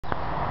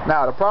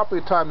Now, to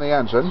properly time the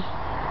engine,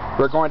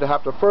 we're going to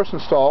have to first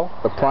install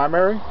the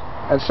primary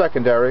and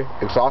secondary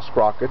exhaust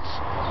sprockets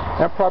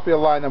and properly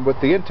align them with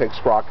the intake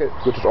sprocket,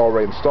 which is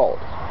already installed.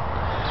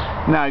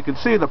 Now you can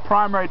see the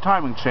primary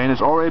timing chain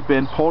has already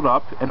been pulled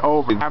up and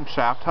over the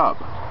camshaft hub,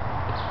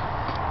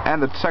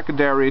 and the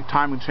secondary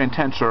timing chain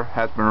tensor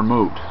has been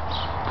removed.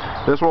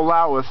 This will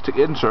allow us to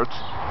insert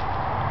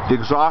the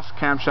exhaust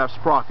camshaft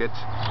sprocket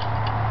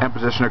and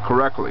position it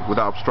correctly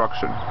without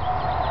obstruction.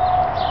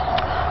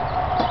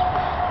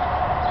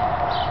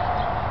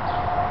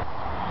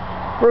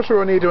 First, we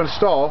will need to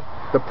install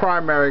the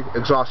primary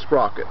exhaust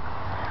sprocket.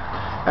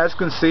 As you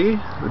can see,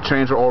 the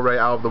chains are already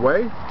out of the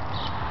way,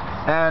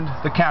 and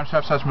the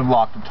camshaft has been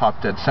locked in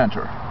top dead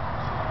center.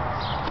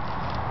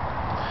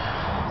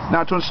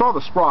 Now, to install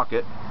the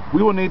sprocket,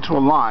 we will need to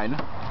align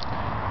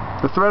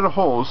the threaded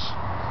holes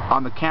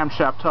on the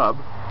camshaft hub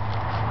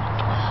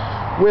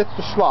with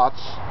the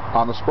slots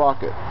on the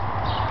sprocket.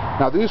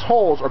 Now, these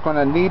holes are going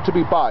to need to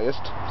be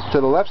biased to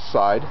the left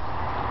side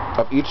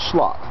of each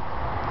slot.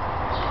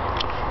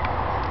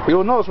 You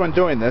will notice when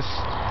doing this,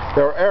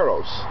 there are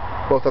arrows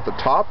both at the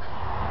top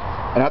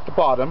and at the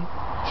bottom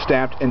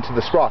stamped into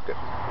the sprocket.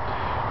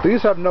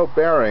 These have no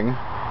bearing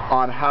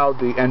on how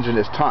the engine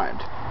is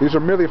timed. These are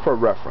merely for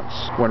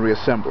reference when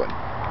reassembling.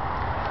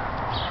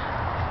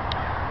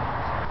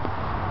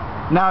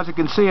 Now, as you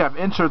can see, I've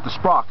inserted the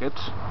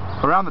sprockets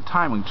around the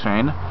timing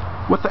chain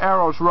with the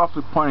arrows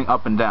roughly pointing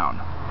up and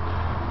down.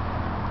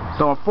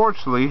 Though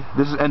unfortunately,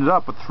 this has ended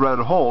up with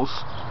threaded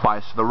holes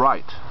biased to the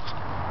right.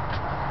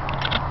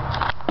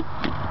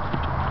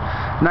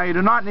 Now, you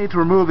do not need to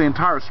remove the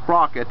entire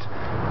sprocket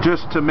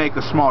just to make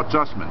a small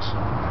adjustment.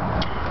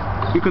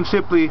 You can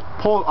simply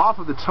pull it off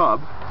of the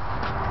tub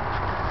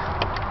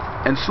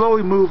and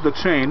slowly move the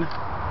chain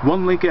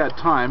one link at a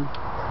time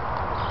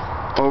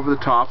over the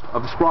top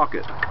of the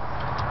sprocket.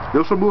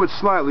 This will move it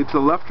slightly to the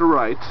left or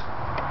right,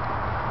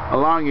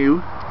 allowing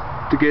you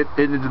to get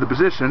it into the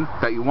position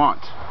that you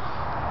want.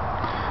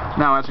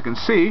 Now, as you can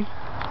see,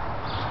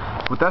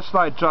 with that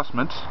slight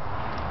adjustment,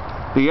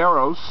 the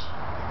arrows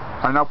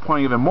are now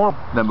pointing even more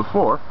than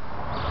before,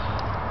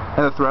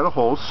 and the threaded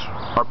holes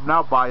are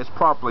now biased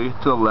properly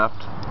to the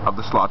left of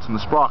the slots in the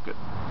sprocket.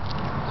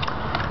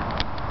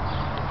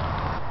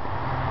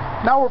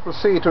 Now we'll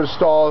proceed to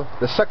install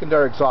the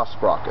secondary exhaust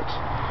sprocket.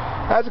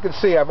 As you can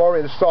see, I've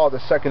already installed the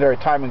secondary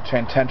timing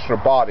chain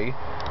tensioner body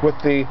with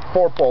the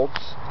 4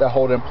 bolts that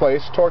hold it in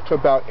place, torqued to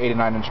about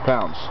 89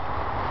 inch-pounds.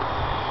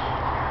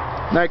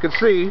 Now you can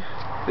see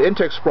the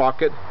intake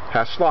sprocket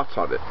has slots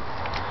on it.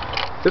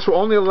 This will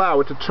only allow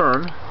it to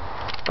turn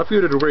a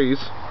few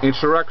degrees in each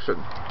direction.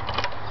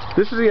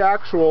 This is the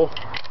actual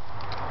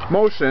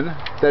motion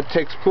that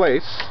takes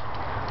place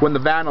when the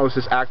VANOS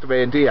is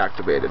activated and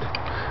deactivated,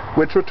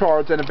 which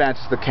retards and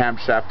advances the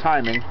camshaft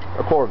timing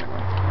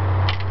accordingly.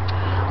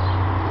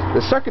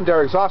 The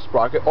secondary exhaust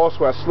sprocket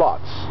also has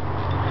slots.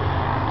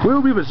 We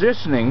will be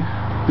positioning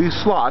these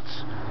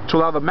slots to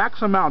allow the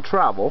maximum amount of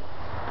travel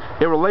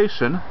in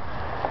relation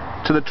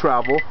to the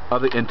travel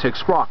of the intake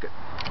sprocket.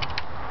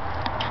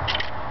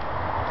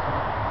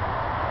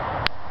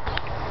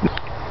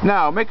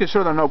 Now, making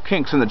sure there are no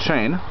kinks in the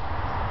chain,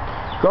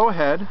 go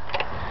ahead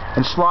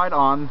and slide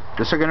on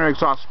the secondary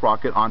exhaust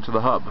sprocket onto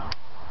the hub.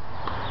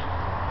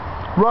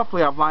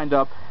 Roughly, I've lined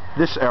up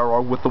this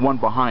arrow with the one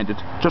behind it,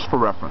 just for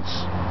reference.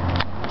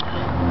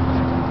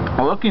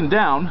 Now, looking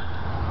down,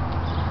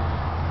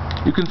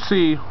 you can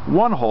see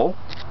one hole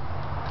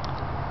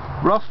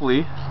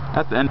roughly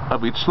at the end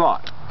of each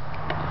slot.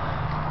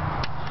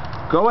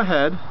 Go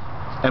ahead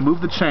and move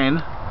the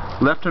chain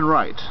left and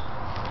right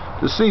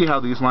to see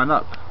how these line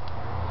up.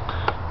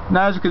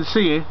 Now, as you can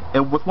see,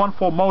 with one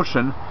full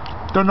motion,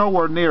 they're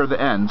nowhere near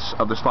the ends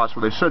of the slots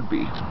where they should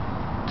be.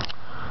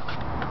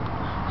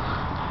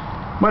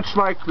 Much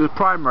like the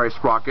primary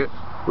sprocket,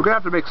 we're going to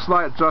have to make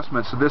slight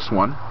adjustments to this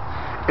one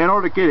in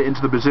order to get it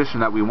into the position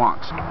that we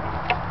want.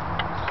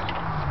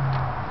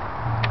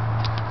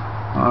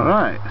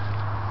 Alright.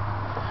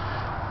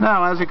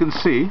 Now, as you can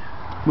see,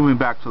 moving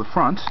back to the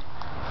front,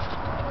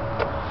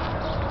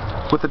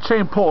 with the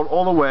chain pulled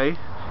all the way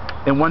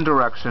in one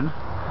direction,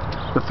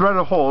 the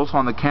threaded holes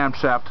on the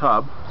camshaft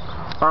hub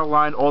are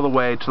aligned all the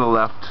way to the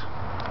left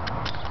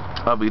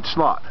of each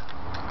slot.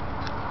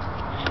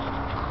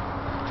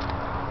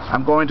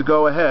 I'm going to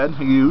go ahead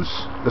and use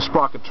the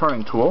sprocket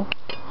turning tool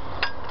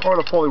or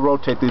to fully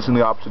rotate these in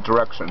the opposite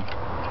direction.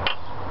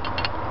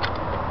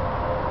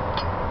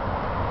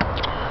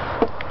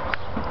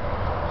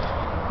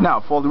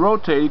 Now, fully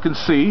rotate, you can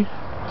see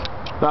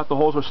that the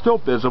holes are still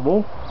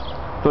visible,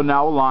 though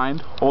now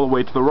aligned all the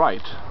way to the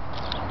right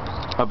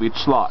of each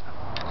slot.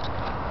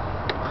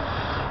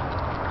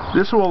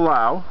 This will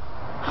allow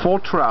full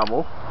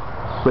travel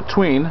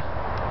between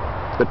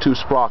the two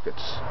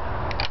sprockets.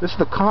 This is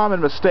the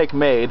common mistake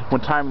made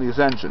when timing these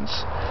engines,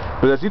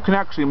 because you can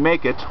actually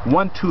make it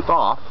one tooth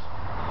off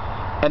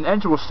and the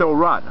engine will still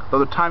run, though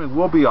the timing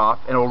will be off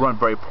and it will run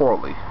very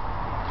poorly.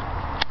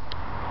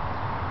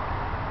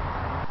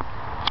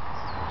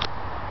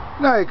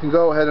 Now you can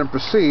go ahead and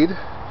proceed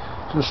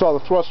to install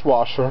the thrust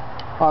washer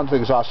onto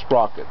the exhaust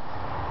sprocket.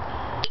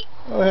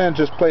 Go ahead and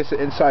just place it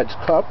inside its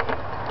cup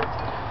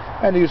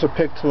and use a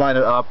pick to line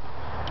it up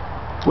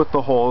with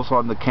the holes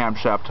on the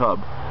camshaft hub.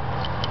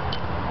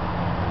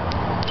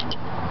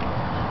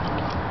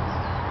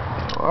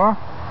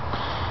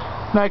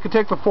 Now you can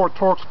take the 4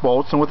 Torx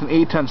bolts and with an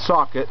E10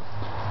 socket,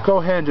 go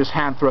ahead and just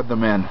hand thread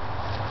them in.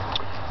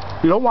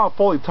 You don't want to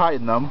fully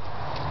tighten them,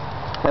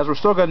 as we're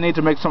still going to need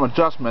to make some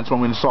adjustments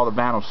when we install the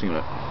VANOS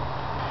unit.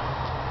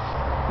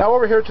 Now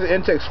over here to the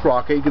intake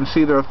sprocket, you can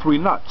see there are 3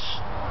 nuts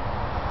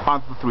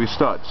onto the 3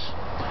 studs.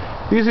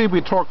 These need to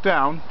be torqued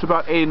down to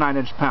about 89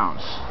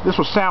 inch-pounds. This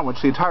will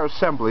sandwich the entire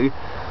assembly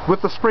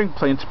with the spring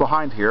plates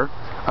behind here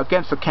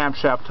against the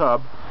camshaft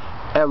hub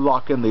and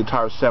lock in the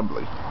entire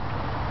assembly.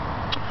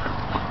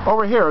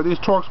 Over here, these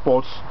Torx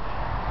bolts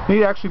need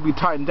to actually be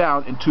tightened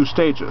down in 2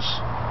 stages.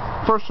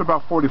 First to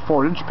about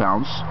 44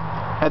 inch-pounds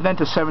and then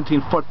to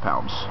 17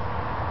 foot-pounds.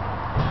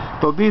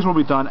 Though these will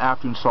be done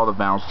after you install the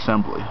VANOS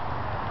assembly.